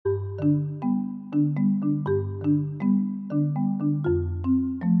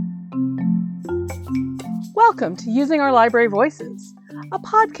Welcome to Using Our Library Voices, a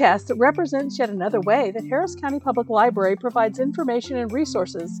podcast that represents yet another way that Harris County Public Library provides information and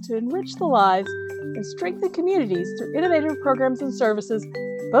resources to enrich the lives and strengthen communities through innovative programs and services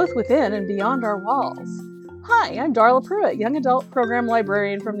both within and beyond our walls. Hi, I'm Darla Pruitt, Young Adult Program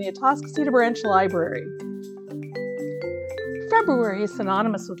Librarian from the Atascocita Branch Library. February is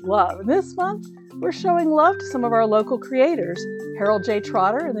synonymous with love, and this month we're showing love to some of our local creators, Harold J.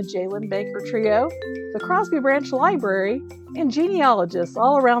 Trotter and the J. Lynn Baker Trio, the Crosby Branch Library, and genealogists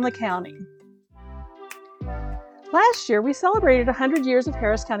all around the county. Last year, we celebrated 100 years of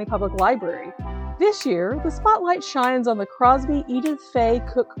Harris County Public Library. This year, the spotlight shines on the Crosby Edith Fay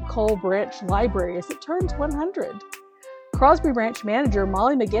Cook Cole Branch Library as it turns 100. Crosby Branch Manager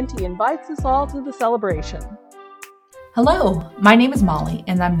Molly McGinty invites us all to the celebration. Hello, my name is Molly,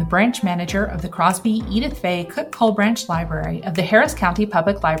 and I'm the branch manager of the Crosby Edith Fay Cook Cole Branch Library of the Harris County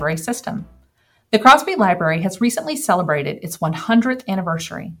Public Library System. The Crosby Library has recently celebrated its 100th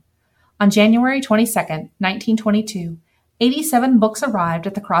anniversary. On January 22, 1922, 87 books arrived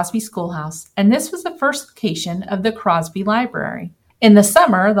at the Crosby Schoolhouse, and this was the first location of the Crosby Library. In the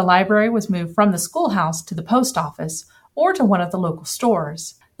summer, the library was moved from the schoolhouse to the post office or to one of the local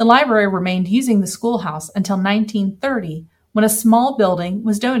stores. The library remained using the schoolhouse until 1930, when a small building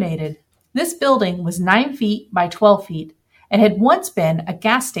was donated. This building was 9 feet by 12 feet and had once been a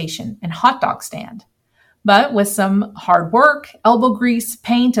gas station and hot dog stand. But with some hard work, elbow grease,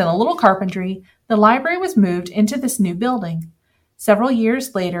 paint, and a little carpentry, the library was moved into this new building. Several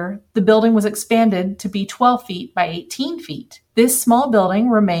years later, the building was expanded to be 12 feet by 18 feet. This small building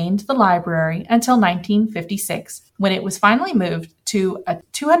remained the library until 1956, when it was finally moved to a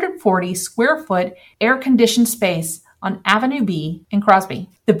 240 square foot air-conditioned space on Avenue B in Crosby.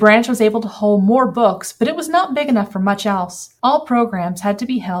 The branch was able to hold more books, but it was not big enough for much else. All programs had to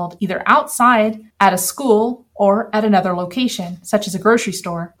be held either outside, at a school, or at another location, such as a grocery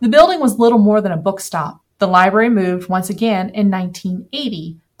store. The building was little more than a book stop. The library moved once again in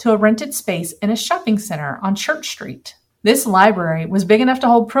 1980 to a rented space in a shopping center on Church Street. This library was big enough to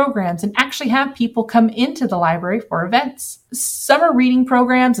hold programs and actually have people come into the library for events. Summer reading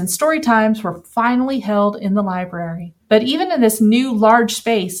programs and story times were finally held in the library. But even in this new large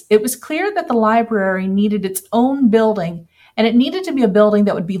space, it was clear that the library needed its own building, and it needed to be a building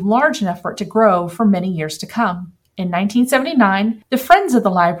that would be large enough for it to grow for many years to come. In 1979, the Friends of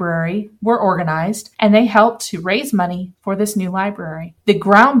the Library were organized, and they helped to raise money for this new library. The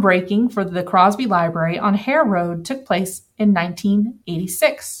groundbreaking for the Crosby Library on Hare Road took place in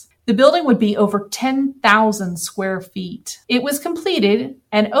 1986. The building would be over 10,000 square feet. It was completed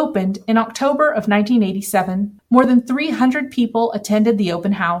and opened in October of 1987. More than 300 people attended the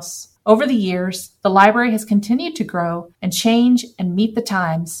open house. Over the years, the library has continued to grow and change and meet the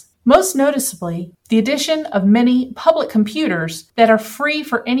times. Most noticeably, the addition of many public computers that are free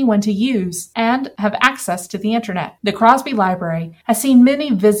for anyone to use and have access to the internet. The Crosby Library has seen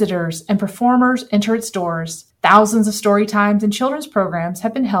many visitors and performers enter its doors. Thousands of story times and children's programs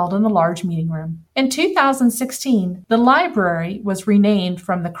have been held in the large meeting room. In 2016, the library was renamed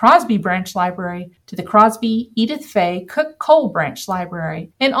from the Crosby Branch Library to the Crosby Edith Fay Cook Cole Branch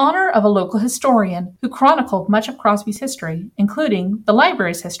Library in honor of a local historian who chronicled much of Crosby's history, including the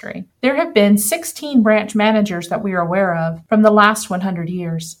library's history. There have been 16 branch managers that we are aware of from the last 100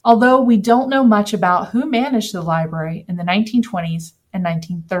 years, although we don't know much about who managed the library in the 1920s and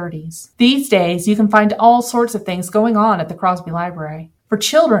 1930s. These days, you can find all sorts of things going on at the Crosby Library. For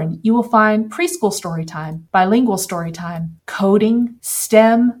children, you will find preschool story time, bilingual story time, coding,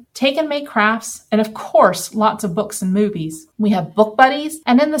 STEM, take and make crafts, and of course, lots of books and movies. We have book buddies,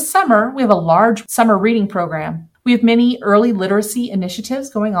 and in the summer, we have a large summer reading program. We have many early literacy initiatives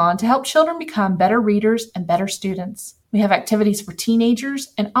going on to help children become better readers and better students. We have activities for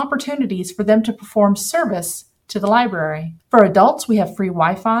teenagers and opportunities for them to perform service to the library. For adults, we have free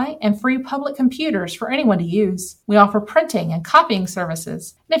Wi-Fi and free public computers for anyone to use. We offer printing and copying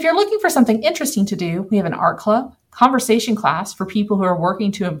services. And if you're looking for something interesting to do, we have an art club, conversation class for people who are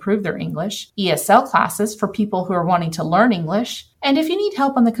working to improve their English, ESL classes for people who are wanting to learn English, and if you need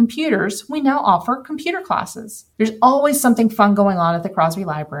help on the computers, we now offer computer classes. There's always something fun going on at the Crosby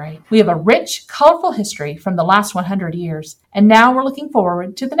Library. We have a rich, colorful history from the last 100 years, and now we're looking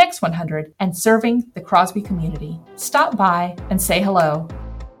forward to the next 100 and serving the Crosby community. Stop by and say hello.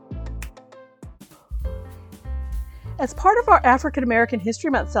 As part of our African American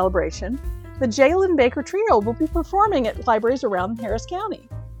History Month celebration, the J. Lynn Baker Trio will be performing at libraries around Harris County.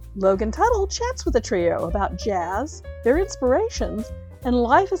 Logan Tuttle chats with the trio about jazz, their inspirations, and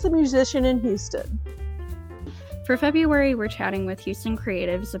life as a musician in Houston. For February, we're chatting with Houston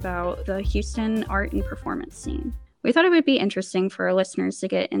creatives about the Houston art and performance scene. We thought it would be interesting for our listeners to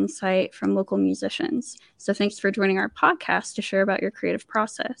get insight from local musicians. So thanks for joining our podcast to share about your creative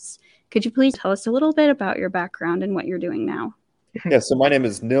process. Could you please tell us a little bit about your background and what you're doing now? Yeah, so my name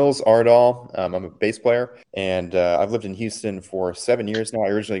is Nils Ardal. I'm a bass player, and I've lived in Houston for 7 years now. I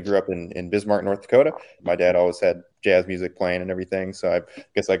originally grew up in Bismarck, North Dakota. My dad always had jazz music playing and everything, so I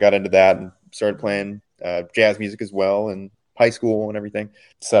guess I got into that and started playing jazz music as well in high school and everything.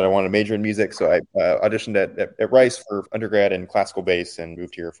 Decided I wanted to major in music, so I auditioned at Rice for undergrad in classical bass and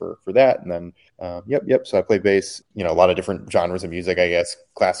moved here for that. And then, so I play bass, a lot of different genres of music, I guess,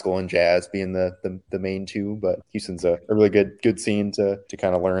 classical and jazz being the main two. But Houston's a really good scene to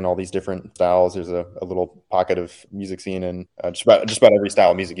kind of learn all these different styles. There's a little pocket of music scene and just about every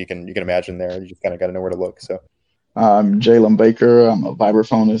style of music you can imagine there. You just kind of got to know where to look. So I'm Jalen Baker. I'm a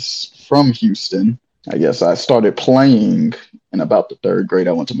vibraphonist from Houston. I guess I started playing in about the third grade.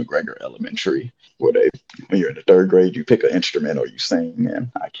 I went to McGregor Elementary, where when you're in the third grade, you pick an instrument or you sing.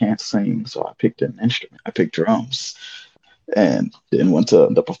 And I can't sing, so I picked an instrument. I picked drums, and then went to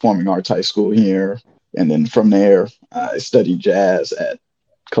the Performing Arts High School here. And then from there, I studied jazz at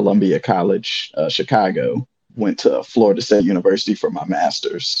Columbia College, Chicago. Went to Florida State University for my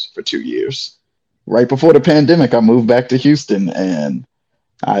master's for 2 years. Right before the pandemic, I moved back to Houston, and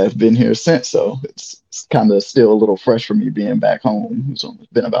I have been here since, so it's kind of still a little fresh for me being back home. It's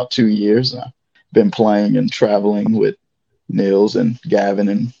been about 2 years. I've been playing and traveling with Nils and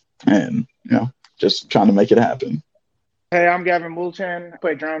Gavin and just trying to make it happen. Hey, I'm Gavin Mulchan. I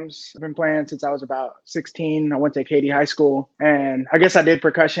play drums. I've been playing since I was about 16. I went to Katy High School, and I guess I did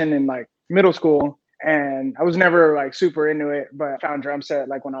percussion in middle school, and I was never super into it, but I found drum set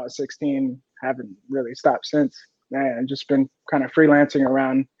when I was 16. I haven't really stopped since. And just been kind of freelancing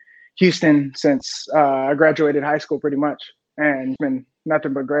around Houston since I graduated high school pretty much. And it's been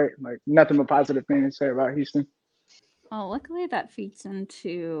nothing but great, nothing but positive things to say about Houston. Well, luckily that feeds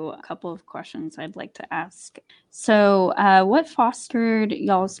into a couple of questions I'd like to ask. So what fostered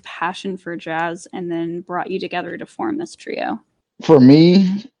y'all's passion for jazz and then brought you together to form this trio? For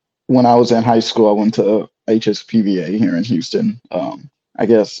me, when I was in high school, I went to HSPVA here in Houston. I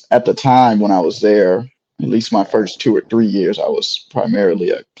guess at the time when I was there, at least my first 2 or 3 years, I was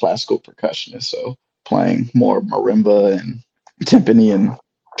primarily a classical percussionist, so playing more marimba and timpani and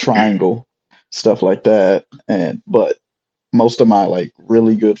triangle, stuff like that. But most of my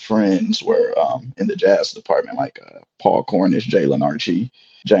really good friends were in the jazz department, Paul Cornish, Jalen Archie,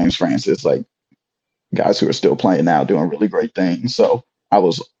 James Francis, guys who are still playing now, doing really great things. So I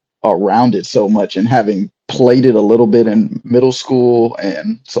was around it so much, and having played it a little bit in middle school,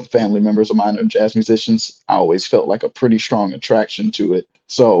 and some family members of mine are jazz musicians, I always felt like a pretty strong attraction to it.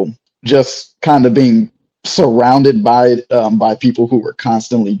 So just kind of being surrounded by people who were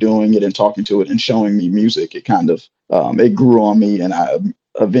constantly doing it and talking to it and showing me music, it kind of it grew on me, and I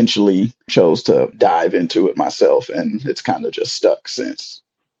eventually chose to dive into it myself, and it's kind of just stuck since.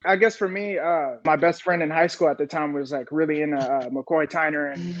 I guess for me, my best friend in high school at the time was really into McCoy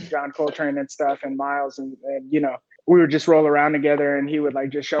Tyner and John Coltrane and stuff, and Miles, and we would just roll around together, and he would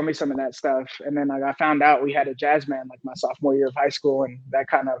just show me some of that stuff. And then I found out we had a jazz band my sophomore year of high school, and that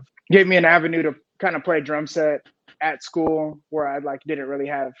kind of gave me an avenue to kind of play drum set at school where I didn't really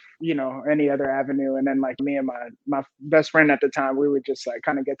have any other avenue. And then me and my best friend at the time, we would just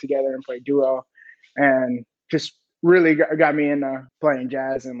kind of get together and play duo, and just really got me into playing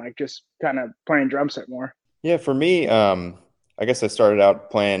jazz and just kind of playing drum set more. Yeah, for me, I guess I started out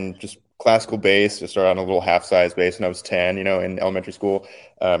playing just classical bass. I started on a little half-size bass when I was 10, in elementary school,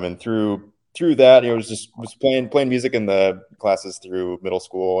 and through that, was playing music in the classes through middle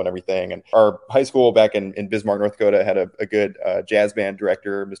school and everything. And our high school back in Bismarck, North Dakota, had a good jazz band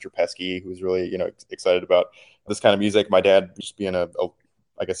director, Mr. Pesky, who was really excited about this kind of music. My dad, just being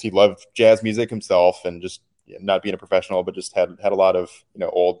I guess he loved jazz music himself, and just not being a professional, but just had a lot of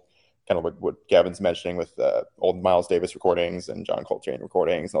old, kind of what Gavin's mentioning with old Miles Davis recordings and John Coltrane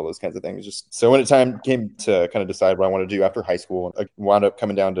recordings and all those kinds of things. Just so when the time came to kind of decide what I wanted to do after high school, I wound up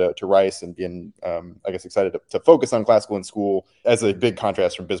coming down to Rice and being, I guess, excited to focus on classical in school, as a big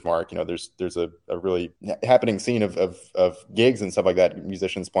contrast from Bismarck. There's a really happening scene of gigs and stuff like that,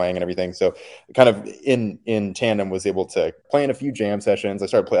 musicians playing and everything. So kind of in tandem was able to play in a few jam sessions. I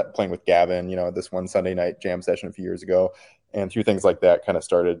started playing with Gavin, this one Sunday night jam session a few years ago, and through things like that, kind of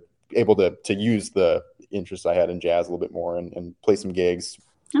started able to use the interest I had in jazz a little bit more and play some gigs.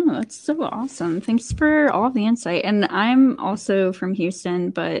 Oh, that's so awesome. Thanks for all the insight. And I'm also from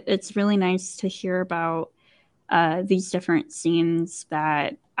Houston, but it's really nice to hear about these different scenes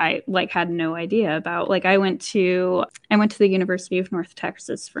that I like had no idea about. Like I went to the University of North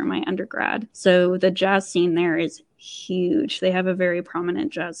Texas for my undergrad. So the jazz scene there is huge. They have a very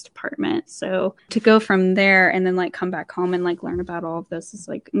prominent jazz department. So to go from there and then like come back home and like learn about all of this is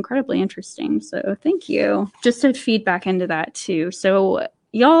like incredibly interesting. So thank you. Just to feed back into that too. So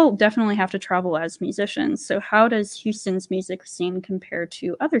y'all definitely have to travel as musicians. So how does Houston's music scene compare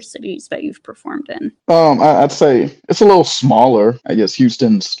to other cities that you've performed in? I'd say it's a little smaller. I guess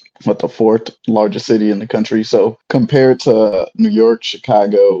Houston's the fourth largest city in the country. So compared to New York,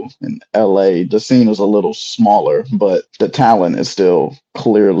 Chicago, and LA, the scene is a little smaller, but the talent is still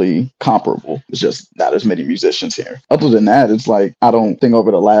clearly comparable. It's just not as many musicians here. Other than that, it's like, I don't think over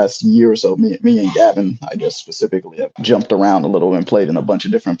the last year or so, me and Gavin, I guess specifically, have jumped around a little and played in a bunch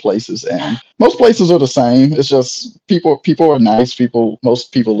of different places. And most places are the same. It's just people are nice.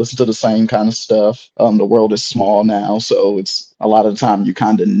 Most people listen to the same kind of stuff. The world is small now, so it's a lot of the time you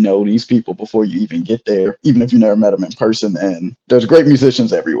kind of know these people before you even get there, even if you never met them in person. And there's great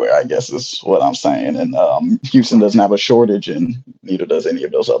musicians everywhere, I guess is what I'm saying. And Houston doesn't have a shortage, and neither does any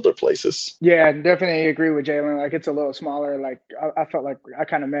of those other places. Yeah, definitely agree with Jalen. Like it's a little smaller. Like I felt like I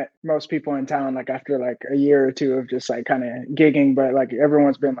kind of met most people in town like after like a year or two of just like kind of gigging, but like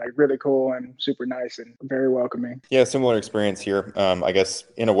everyone's been like really cool and super nice and very welcoming. Yeah, similar experience here. I guess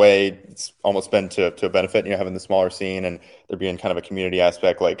in a way it's almost been to a benefit, having the smaller scene and there being kind of a community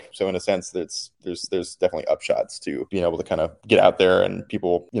aspect. Like, so in a sense there's definitely upshots to being able to kind of get out there and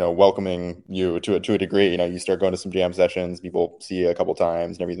people, welcoming you to a degree. You start going to some jam sessions, people see you a couple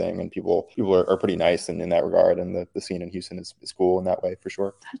times and everything, and people are pretty nice in that regard. And the scene in Houston is cool in that way for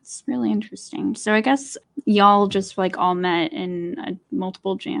sure. That's really interesting. So I guess y'all just like all met in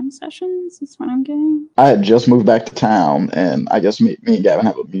multiple jam sessions is what I'm getting. I had just moved back to town, and I guess me and Gavin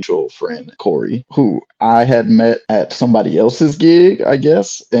have a mutual friend, Corey, who I had met at somebody else's gig, I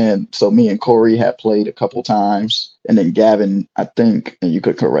guess. And so me and Corey had played a couple times. And then Gavin, I think, and you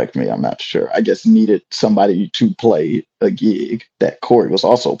could correct me, I'm not sure, I guess needed somebody to play a gig that Corey was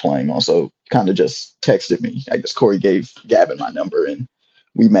also playing on. So kind of just texted me. I guess Corey gave Gavin my number and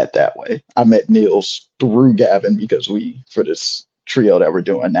we met that way. I met Niels through Gavin because for this trio that we're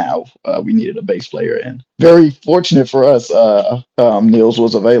doing now, we needed a bass player, and very fortunate for us, Niels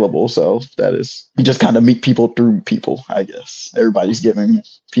was available. So that is, you just kind of meet people through people, I guess. Everybody's giving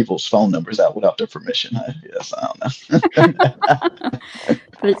people's phone numbers out without their permission, I guess. I don't know.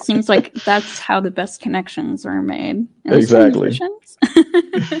 But it seems like that's how the best connections are made. Exactly.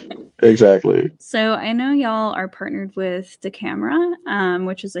 Exactly. So I know y'all are partnered with DeCamera,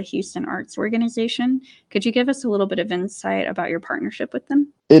 which is a Houston arts organization. Could you give us a little bit of insight about your partnership with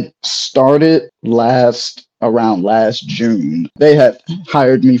them? It started around last June. They had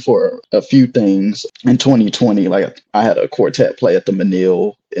hired me for a few things in 2020. Like I had a quartet play at the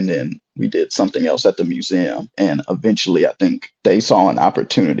Menil, and then we did something else at the museum. And eventually, I think they saw an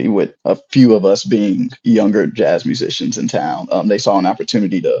opportunity with a few of us being younger jazz musicians in town. They saw an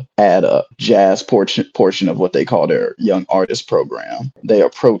opportunity to add a jazz portion of what they call their young artist program. They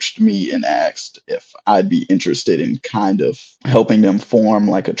approached me and asked if I'd be interested in kind of helping them form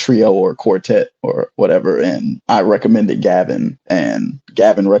like a trio or quartet or whatever. And I recommended Gavin, and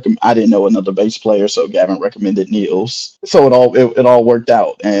I didn't know another bass player, so Gavin recommended Niels. So it all worked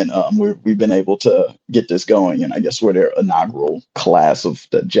out, and we've been able to get this going. And I guess we're their inaugural class of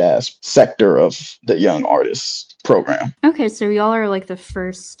the jazz sector of the young artists program. Okay, so y'all are like the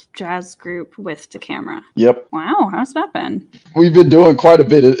first jazz group with DeCamera. Yep. Wow, how's that been? We've been doing quite a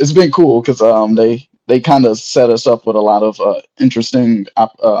bit. It's been cool because they kind of set us up with a lot of interesting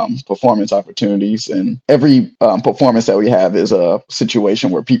performance opportunities. And every performance that we have is a situation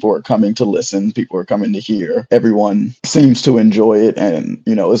where people are coming to listen, people are coming to hear. Everyone seems to enjoy it. And,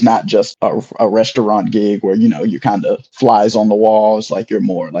 it's not just a restaurant gig where, you kind of flies on the walls. Like we're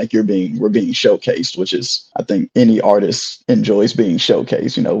being showcased, which is, I think any artist enjoys being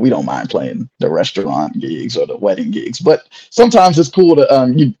showcased. We don't mind playing the restaurant gigs or the wedding gigs, but sometimes it's cool to,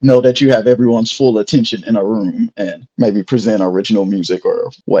 that you have everyone's full attention in a room and maybe present original music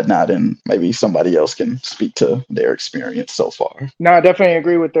or whatnot, and maybe somebody else can speak to their experience so far. No, I definitely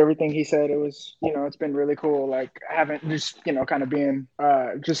agree with everything he said. It was, it's been really cool. Like having just, kind of being,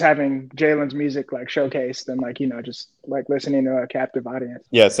 just having Jalen's music like showcased and like, just like listening to a captive audience.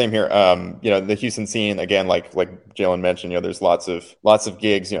 Yeah, same here. The Houston scene, again, like Jalen mentioned, there's lots of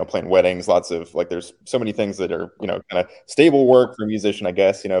gigs, playing weddings, lots of there's so many things that are, kind of stable work for a musician, I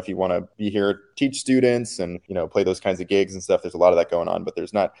guess, if you want to be here, teach students and, play those kinds of gigs and stuff stuff. There's a lot of that going on, but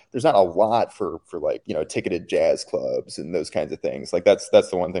there's not a lot for like, you know, ticketed jazz clubs and those kinds of things. Like that's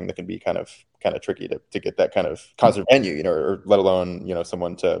the one thing that can be kind of tricky to get that kind of concert venue, you know, or let alone, you know,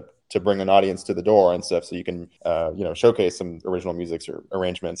 someone to bring an audience to the door and stuff, so you can you know, showcase some original musics or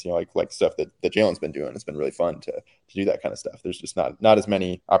arrangements, you know, like stuff that Jalen's been doing. It's been really fun to do that kind of stuff. There's just not as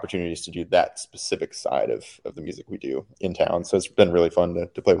many opportunities to do that specific side of the music we do in town, so it's been really fun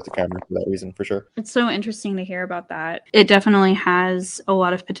to play with the camera for that reason, for sure. It's so interesting to hear about that. It definitely has a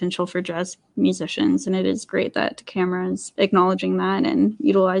lot of potential for jazz musicians, and it is great that the camera is acknowledging that and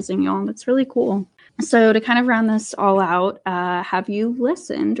utilizing y'all. That's really cool. So to kind of round this all out, have you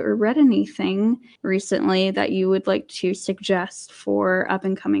listened or read anything recently that you would like to suggest for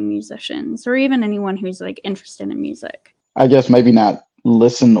up-and-coming musicians, or even anyone who's like interested in music? I guess maybe not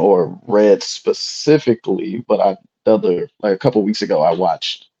listened or read specifically, but a couple weeks ago, I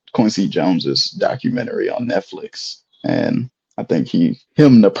watched Quincy Jones's documentary on Netflix, and I think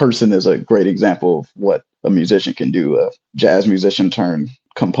the person is a great example of what a musician can do. A jazz musician turned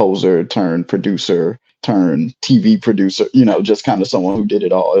composer, turned producer, turned TV producer, you know, just kind of someone who did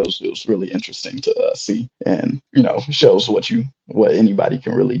it all. It was really interesting to see, and, you know, shows what anybody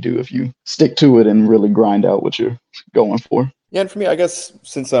can really do if you stick to it and really grind out what you're going for. Yeah, and for me, I guess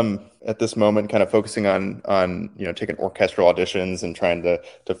since I'm at this moment kind of focusing on you know, taking orchestral auditions and trying to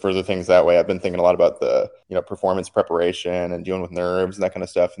further things that way, I've been thinking a lot about the, you know, performance preparation and dealing with nerves and that kind of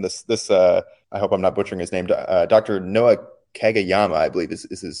stuff. And this I hope I'm not butchering his name, Dr. Noah Kageyama, I believe is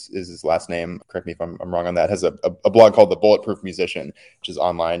his last name. Correct me if I'm wrong on that. Has a blog called The Bulletproof Musician, which is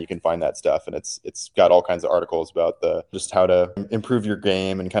online. You can find that stuff, and it's got all kinds of articles about just how to improve your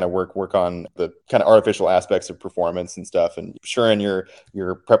game and kind of work on the kind of artificial aspects of performance and stuff, and shoring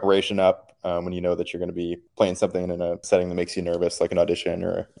your preparation up when you know that you're going to be playing something in a setting that makes you nervous, like an audition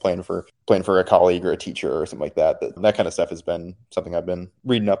or playing for a colleague or a teacher or something like that. That kind of stuff has been something I've been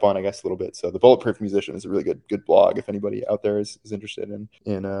reading up on, I guess, a little bit. So The Bulletproof Musician is a really good blog if anybody out there is interested in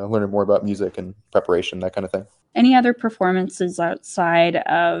learning more about music and preparation, that kind of thing. Any other performances outside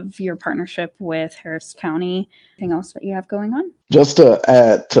of your partnership with Harris County? Anything else that you have going on? Just to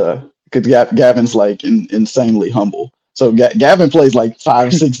add because Gavin's like insanely humble. So Gavin plays like 5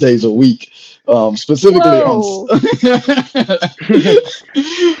 or 6 days a week, specifically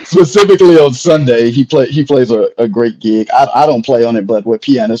on Sunday. He plays a great gig. I don't play on it, but with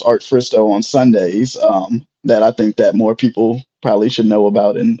pianist Art Fristo on Sundays, that I think that more people probably should know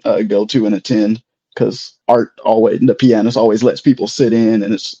about and go to and attend, because the pianist always lets people sit in,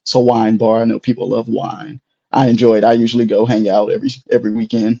 and it's a wine bar. I know people love wine. I enjoy it. I usually go hang out every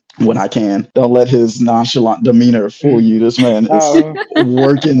weekend when I can. Don't let his nonchalant demeanor fool you. This man is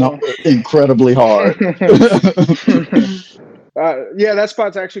working incredibly hard. Yeah, that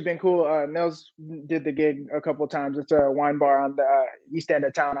spot's actually been cool. Nels did the gig a couple of times. It's a wine bar on the east end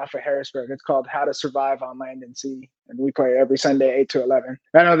of town off of Harrisburg. It's called How to Survive on Land and Sea. And we play every Sunday, 8 to 11.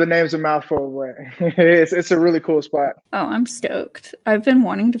 I know the name's a mouthful, but it's a really cool spot. Oh, I'm stoked. I've been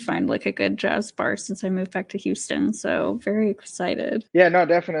wanting to find like a good jazz bar since I moved back to Houston. So very excited. Yeah, no,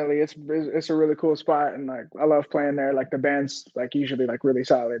 definitely. It's a really cool spot. And like, I love playing there. Like the band's like usually like really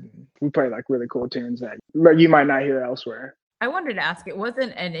solid. We play like really cool tunes that you might not hear elsewhere. I wanted to ask, it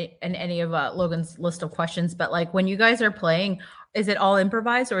wasn't in any of Logan's list of questions, but like when you guys are playing, is it all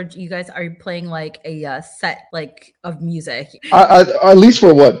improvised, or are you playing like a set like of music? At least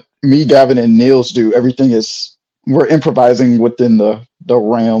for what me, Gavin, and Niels do, we're improvising within the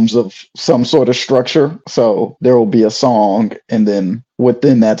realms of some sort of structure. So there will be a song, and then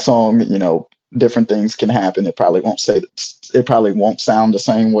within that song, you know, different things can happen. It probably won't sound the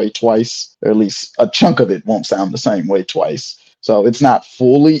same way twice, or at least a chunk of it won't sound the same way twice. So it's not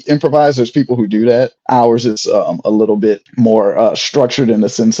fully improvised. There's people who do that. Ours is a little bit more structured in the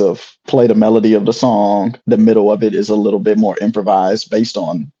sense of play the melody of the song. The middle of it is a little bit more improvised based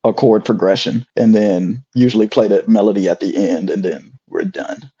on a chord progression, and then usually play the melody at the end, and then we're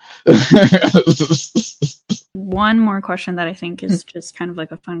done. One more question that I think is just kind of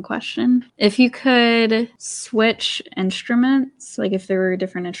like a fun question. If you could switch instruments, like if there were a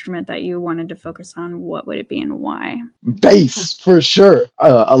different instrument that you wanted to focus on, what would it be and why? Bass, for sure.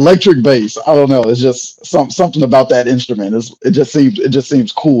 Electric bass. I don't know. It's just something about that instrument. It just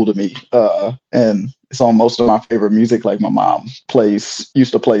seems cool to me. And it's on most of my favorite music. Like my mom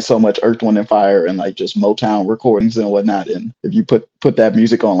used to play so much Earth, Wind and Fire and like just Motown recordings and whatnot. And if you put that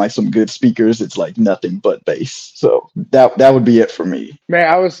music on like some good speakers, it's like nothing but bass. So that would be it for me. Man,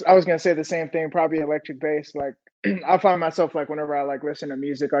 I was gonna say the same thing. Probably electric bass. Like I find myself like whenever I like listen to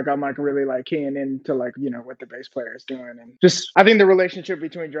music, like I'm like really like keying into like, you know, what the bass player is doing. And just I think the relationship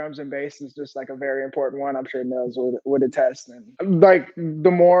between drums and bass is just like a very important one. I'm sure Nils would attest. And like the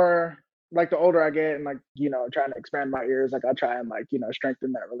more like the older I get and like, you know, trying to expand my ears, like I try and like, you know,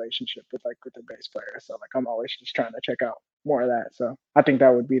 strengthen that relationship with the bass player. So like I'm always just trying to check out more of that. So I think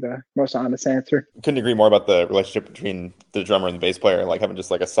that would be the most honest answer. Couldn't agree more about the relationship between the drummer and the bass player, like having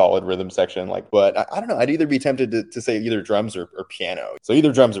just like a solid rhythm section. Like, but I don't know, I'd either be tempted to say either drums or piano. So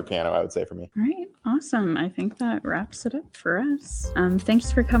either drums or piano, I would say for me. All right, awesome. I think that wraps it up for us.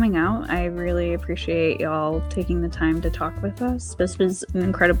 Thanks for coming out. I really appreciate y'all taking the time to talk with us. This was an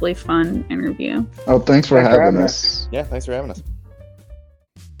incredibly fun interview. Oh, thanks for having us. Yeah, thanks for having us.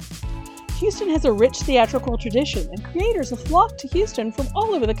 Houston has a rich theatrical tradition, and creators have flocked to Houston from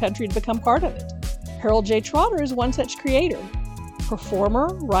all over the country to become part of it. Harold J. Trotter is one such creator. Performer,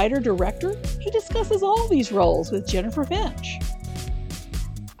 writer, director, he discusses all these roles with Jennifer Finch.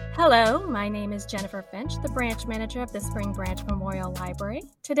 Hello, my name is Jennifer Finch, the branch manager of the Spring Branch Memorial Library.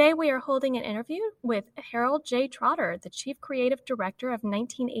 Today we are holding an interview with Harold J. Trotter, the Chief Creative Director of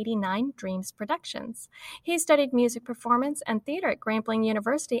 1989 Dreams Productions. He studied music performance and theater at Grambling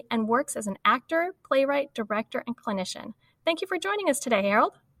University and works as an actor, playwright, director, and clinician. Thank you for joining us today,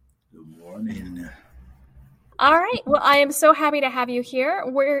 Harold. Good morning. All right. Well, I am so happy to have you here.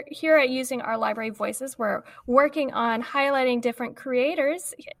 We're here at Using Our Library Voices. We're working on highlighting different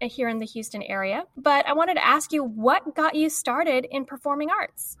creators here in the Houston area. But I wanted to ask you, what got you started in performing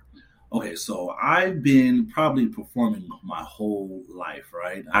arts? Okay, so I've been probably performing my whole life,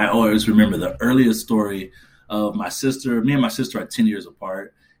 right? I always remember the earliest story of my sister. Me and my sister are 10 years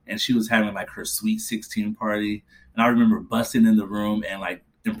apart, and she was having like her Sweet 16 party. And I remember busting in the room and like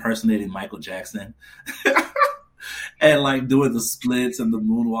impersonating Michael Jackson. And like doing the splits and the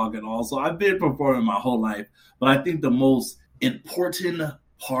moonwalk and all. So I've been performing my whole life. But I think the most important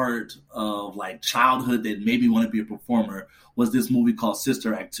part of like childhood that made me want to be a performer was this movie called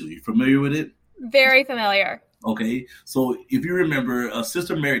Sister Act 2. You familiar with it? Very familiar. Okay. So if you remember,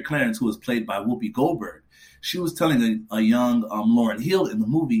 Sister Mary Clarence, who was played by Whoopi Goldberg, she was telling a young Lauryn Hill in the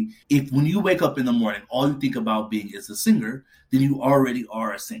movie, if when you wake up in the morning, all you think about being is a singer, then you already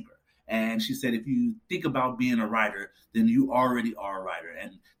are a singer. And she said, if you think about being a writer, then you already are a writer.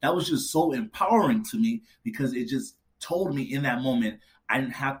 And that was just so empowering to me because it just told me in that moment, I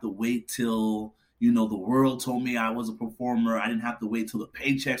didn't have to wait till, you know, the world told me I was a performer. I didn't have to wait till the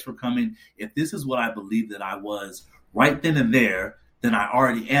paychecks were coming. If this is what I believed that I was right then and there, then I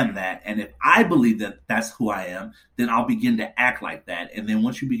already am that. And if I believe that that's who I am, then I'll begin to act like that. And then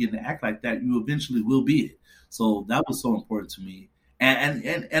once you begin to act like that, you eventually will be it. So that was so important to me.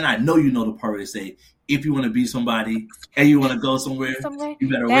 And I know you know the part where they say, if you want to be somebody and you want to go somewhere, you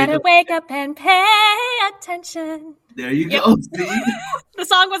better wake up and pay attention. There you go. See? The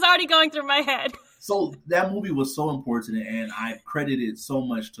song was already going through my head. So that movie was so important, and I credit it so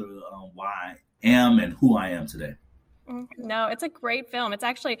much to why I am and who I am today. No, it's a great film. It's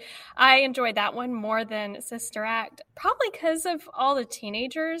actually, I enjoyed that one more than Sister Act, probably because of all the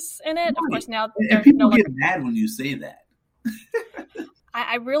teenagers in it. Right. Of course, now and people get mad when you say that.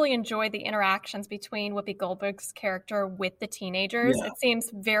 I really enjoyed the interactions between Whoopi Goldberg's character with the teenagers. Yeah. It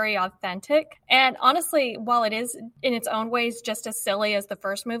seems very authentic. And honestly, while it is in its own ways just as silly as the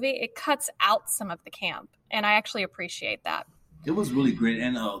first movie, it cuts out some of the camp. And I actually appreciate that. It was really great.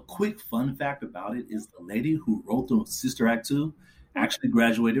 And a quick fun fact about it is the lady who wrote the Sister Act 2 actually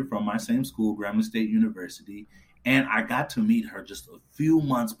graduated from my same school, Grambling State University. And I got to meet her just a few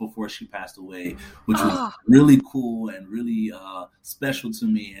months before she passed away, which was really cool and really special to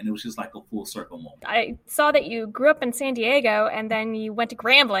me. And it was just like a full circle moment. I saw that you grew up in San Diego and then you went to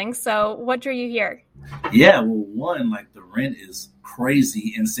Grambling. So what drew you here? Yeah, well, one, like the rent is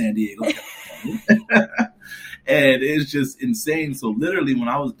crazy in San Diego. And it's just insane. So literally when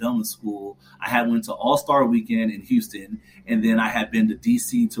I was done with school, I had went to All-Star Weekend in Houston. And then I had been to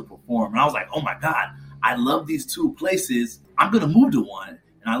DC to perform. And I was like, oh my God, I love these two places. I'm going to move to one.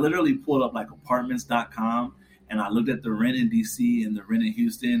 And I literally pulled up like apartments.com and I looked at the rent in DC and the rent in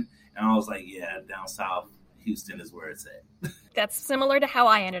Houston. And I was like, yeah, down south, Houston is where it's at. That's similar to how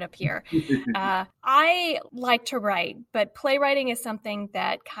I ended up here. I like to write, but playwriting is something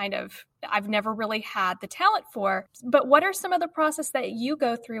that kind of I've never really had the talent for. But what are some of the process that you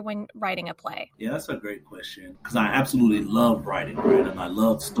go through when writing a play? Yeah, that's a great question because I absolutely love writing, right? And I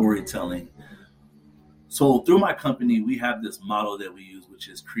love storytelling. So through my company, we have this model that we use, which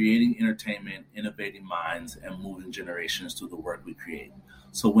is creating entertainment, innovating minds, and moving generations through the work we create.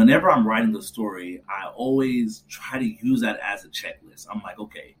 So whenever I'm writing the story, I always try to use that as a checklist. I'm like,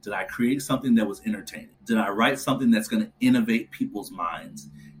 okay, did I create something that was entertaining? Did I write something that's going to innovate people's minds?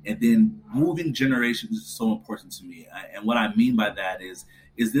 And then moving generations is so important to me. And what I mean by that is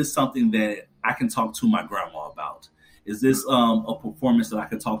this something that I can talk to my grandma about? Is this a performance that I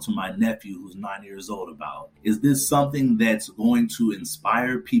can talk to my nephew who's 9 years old about? Is this something that's going to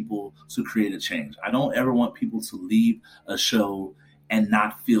inspire people to create a change? I don't ever want people to leave a show and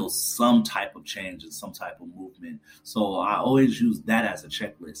not feel some type of change and some type of movement. So I always use that as a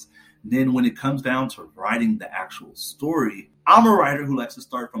checklist. Then when it comes down to writing the actual story, I'm a writer who likes to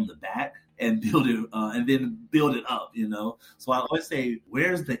start from the back and build it and then build it up, you know? So I always say,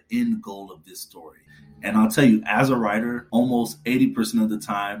 where's the end goal of this story? And I'll tell you, as a writer, almost 80% of the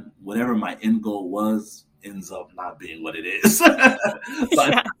time, whatever my end goal was ends up not being what it is. So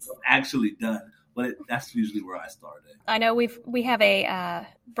I'm actually done. But that's usually where I started. I know we have a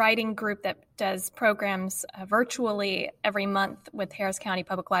writing group that does programs virtually every month with Harris County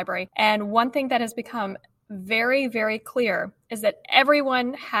Public Library. And one thing that has become very, very clear is that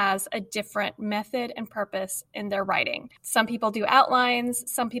everyone has a different method and purpose in their writing. Some people do outlines,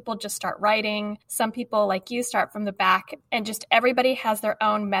 some people just start writing, some people like you start from the back, and just everybody has their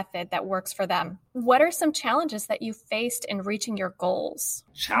own method that works for them. What are some challenges that you faced in reaching your goals?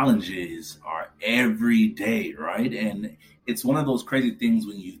 Challenges are every day, right? And it's one of those crazy things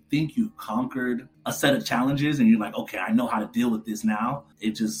when you think you've conquered a set of challenges and you're like, okay, I know how to deal with this now.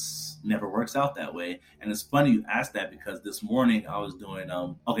 It just never works out that way. And it's funny you asked that because this morning I was doing,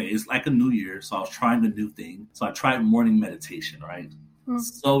 it's like a new year. So I was trying a new thing. So I tried morning meditation, right?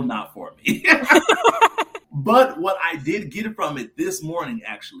 So not for me. But what I did get from it this morning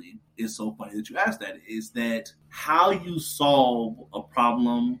actually is so funny that you asked that, is that how you solve a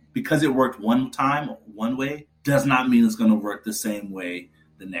problem, because it worked one time, one way, does not mean it's going to work the same way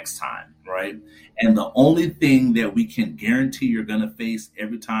the next time, right? And the only thing that we can guarantee you're going to face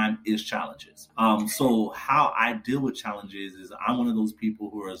every time is challenges. So how I deal with challenges is I'm one of those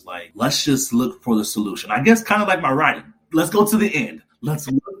people who is like, let's just look for the solution. I guess kind of like my writing. Let's go to the end. Let's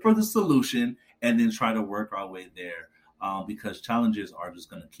look for the solution and then try to work our way there. Because challenges are just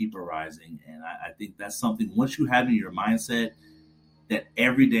going to keep arising. And I think that's something, once you have in your mindset that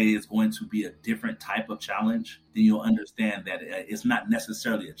every day is going to be a different type of challenge, then you'll understand that it's not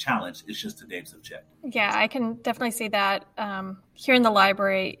necessarily a challenge. It's just today's objective. Yeah, I can definitely see that here in the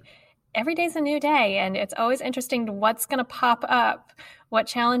library. Every day's a new day, and it's always interesting what's going to pop up, what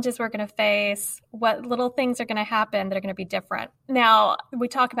challenges we're going to face, what little things are going to happen that are going to be different. Now, we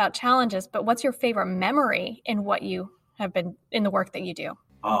talk about challenges, but what's your favorite memory in what you have been in the work that you do?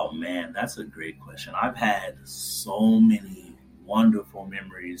 Oh, man, that's a great question. I've had so many wonderful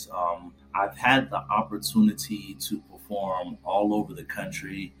memories. I've had the opportunity to perform all over the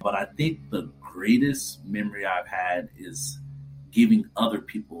country, but I think the greatest memory I've had is giving other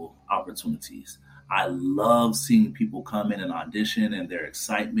people opportunities. I love seeing people come in and audition and their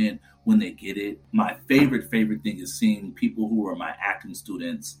excitement when they get it. My favorite thing is seeing people who are my acting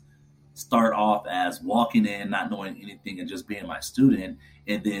students start off as walking in, not knowing anything and just being my student.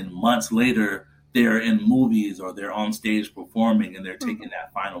 And then months later, they're in movies or they're on stage performing and they're taking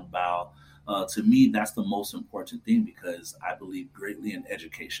that final bow. To me, that's the most important thing because I believe greatly in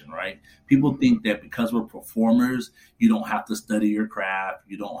education, right? People think that because we're performers, you don't have to study your craft.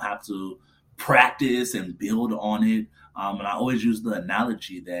 You don't have to practice and build on it. And I always use the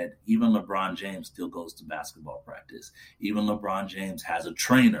analogy that even LeBron James still goes to basketball practice. Even LeBron James has a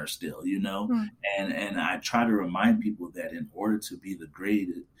trainer still, you know? And I try to remind people that in order to be the great,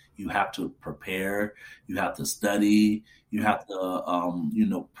 you have to prepare, you have to study, you have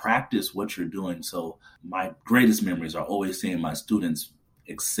to, practice what you're doing. So my greatest memories are always seeing my students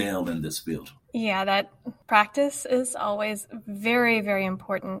excel in this field. Yeah, that practice is always very, very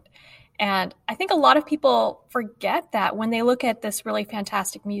important. And I think a lot of people forget that when they look at this really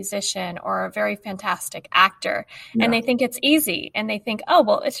fantastic musician or a very fantastic actor, and they think it's easy. And they think, oh,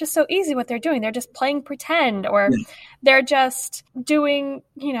 well, it's just so easy what they're doing. They're just playing pretend, or they're just doing,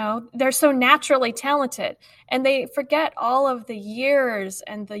 they're so naturally talented. And they forget all of the years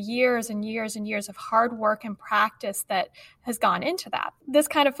and the years and years and years of hard work and practice that has gone into that. This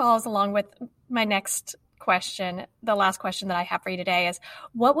kind of follows along with my next question. The last question that I have for you today is,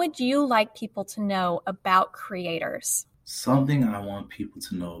 what would you like people to know about creators? Something I want people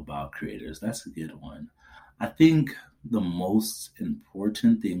to know about creators. That's a good one. I think the most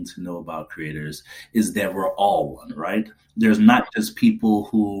important thing to know about creators is that we're all one, right? There's not just people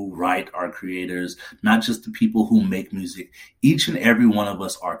who write are creators, not just the people who make music. Each and every one of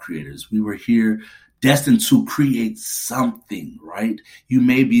us are creators. We were here destined to create something, right? You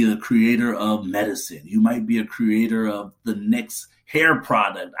may be a creator of medicine. You might be a creator of the next hair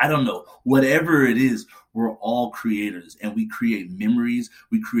product. I don't know. Whatever it is, we're all creators, and we create memories.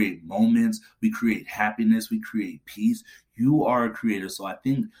 We create moments. We create happiness. We create peace. You are a creator. So I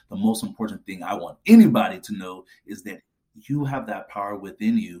think the most important thing I want anybody to know is that you have that power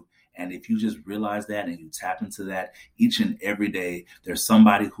within you. And if you just realize that and you tap into that each and every day, there's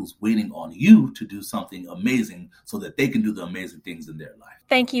somebody who's waiting on you to do something amazing so that they can do the amazing things in their life.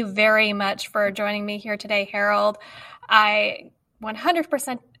 Thank you very much for joining me here today, Harold. I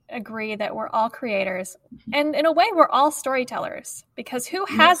 100% agree that we're all creators. And in a way, we're all storytellers, because who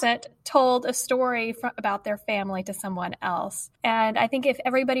hasn't told a story about their family to someone else? And I think if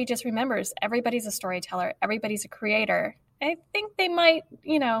everybody just remembers everybody's a storyteller, everybody's a creator, I think they might,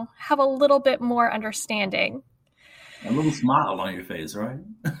 have a little bit more understanding. A little smile on your face, right?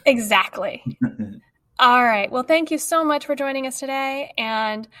 Exactly. All right. Well, thank you so much for joining us today.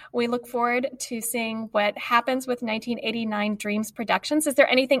 And we look forward to seeing what happens with 1989 Dreams Productions. Is there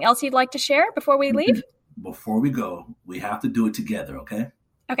anything else you'd like to share before we leave? Before we go, we have to do it together, okay?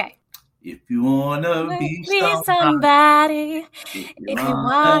 Okay. If you want to be somebody, if you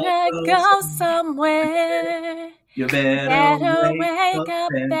want to go somewhere, you better wake up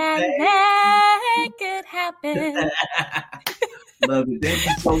and make it happen. Love it. Thank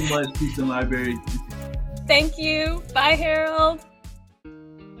you so much, Houston Library. Thank you. Bye, Harold.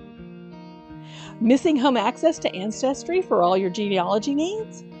 Missing home access to Ancestry for all your genealogy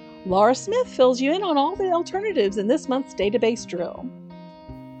needs? Laura Smith fills you in on all the alternatives in this month's database drill.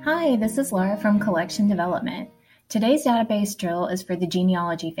 Hi, this is Laura from Collection Development. Today's database drill is for the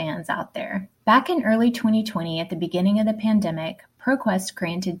genealogy fans out there. Back in early 2020, at the beginning of the pandemic, ProQuest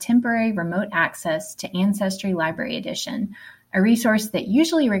granted temporary remote access to Ancestry Library Edition, a resource that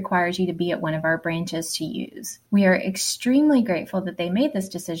usually requires you to be at one of our branches to use. We are extremely grateful that they made this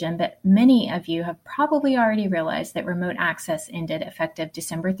decision, but many of you have probably already realized that remote access ended effective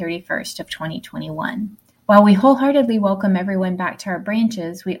December 31st of 2021. While we wholeheartedly welcome everyone back to our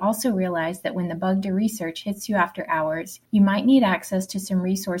branches, we also realize that when the bug to research hits you after hours, you might need access to some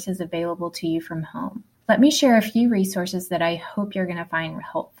resources available to you from home. Let me share a few resources that I hope you're going to find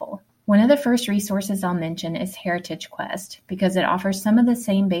helpful. One of the first resources I'll mention is Heritage Quest, because it offers some of the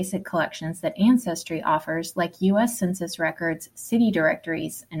same basic collections that Ancestry offers, like U.S. Census records, city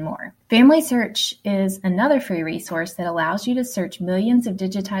directories, and more. Family Search is another free resource that allows you to search millions of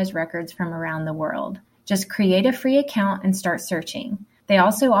digitized records from around the world. Just create a free account and start searching. They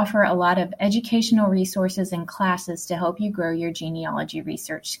also offer a lot of educational resources and classes to help you grow your genealogy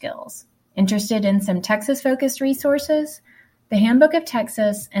research skills. Interested in some Texas-focused resources? The Handbook of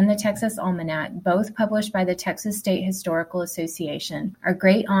Texas and the Texas Almanac, both published by the Texas State Historical Association, are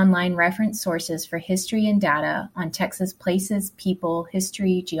great online reference sources for history and data on Texas places, people,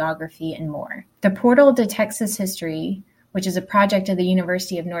 history, geography, and more. The Portal to Texas History, which is a project of the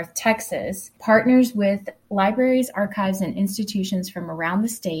University of North Texas, partners with libraries, archives, and institutions from around the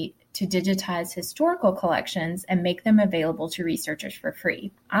state to digitize historical collections and make them available to researchers for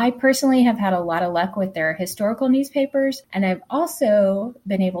free. I personally have had a lot of luck with their historical newspapers, and I've also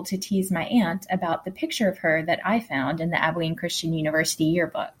been able to tease my aunt about the picture of her that I found in the Abilene Christian University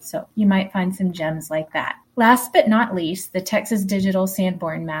yearbook, so you might find some gems like that. Last but not least, the Texas Digital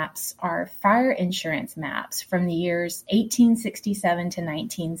Sanborn Maps are fire insurance maps from the years 1867 to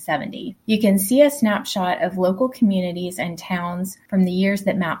 1970. You can see a snapshot of local communities and towns from the years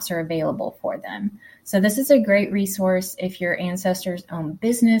that maps are available for them. So this is a great resource if your ancestors owned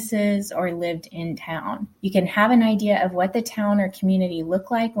businesses or lived in town. You can have an idea of what the town or community looked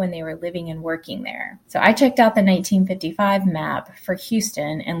like when they were living and working there. So I checked out the 1955 map for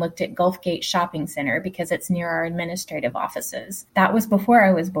Houston and looked at Gulfgate Shopping Center because it's near our administrative offices. That was before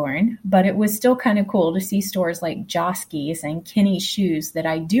I was born, but it was still kind of cool to see stores like Josky's and Kenny's Shoes that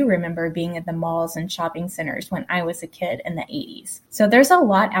I do remember being at the malls and shopping centers when I was a kid in the 80s. So there's a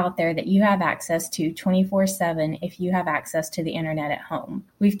lot out there that you have access to 24/7 if you have access to the internet at home.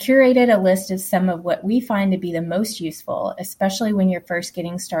 We've curated a list of some of what we find to be the most useful, especially when you're first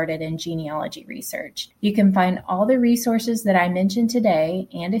getting started in genealogy research. You can find all the resources that I mentioned today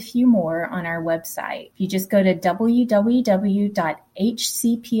and a few more on our website. If you just go to www.heritage.org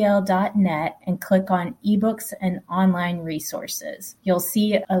hcpl.net and click on ebooks and online resources. You'll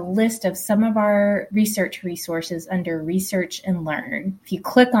see a list of some of our research resources under Research and Learn. If you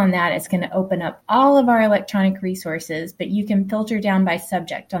click on that, it's going to open up all of our electronic resources, but you can filter down by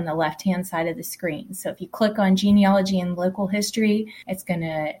subject on the left-hand side of the screen. So if you click on genealogy and local history, it's going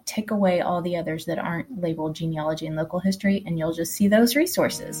to take away all the others that aren't labeled genealogy and local history, and you'll just see those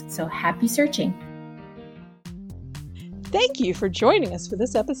resources. So happy searching. Thank you for joining us for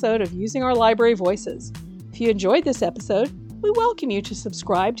this episode of Using Our Library Voices. If you enjoyed this episode, we welcome you to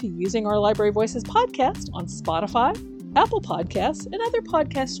subscribe to Using Our Library Voices podcast on Spotify, Apple Podcasts, and other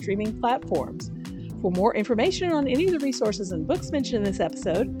podcast streaming platforms. For more information on any of the resources and books mentioned in this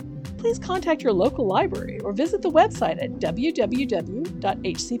episode, please contact your local library or visit the website at www.hcpl.net.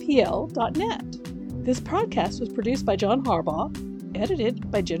 This podcast was produced by John Harbaugh,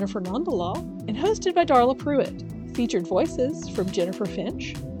 edited by Jennifer Nondalaw, and hosted by Darla Pruitt. Featured voices from Jennifer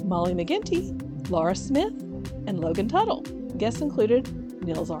Finch, Molly McGinty, Laura Smith, and Logan Tuttle. Guests included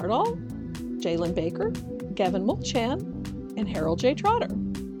Nils Ardal, Jalen Baker, Gavin Mulchan, and Harold J. Trotter.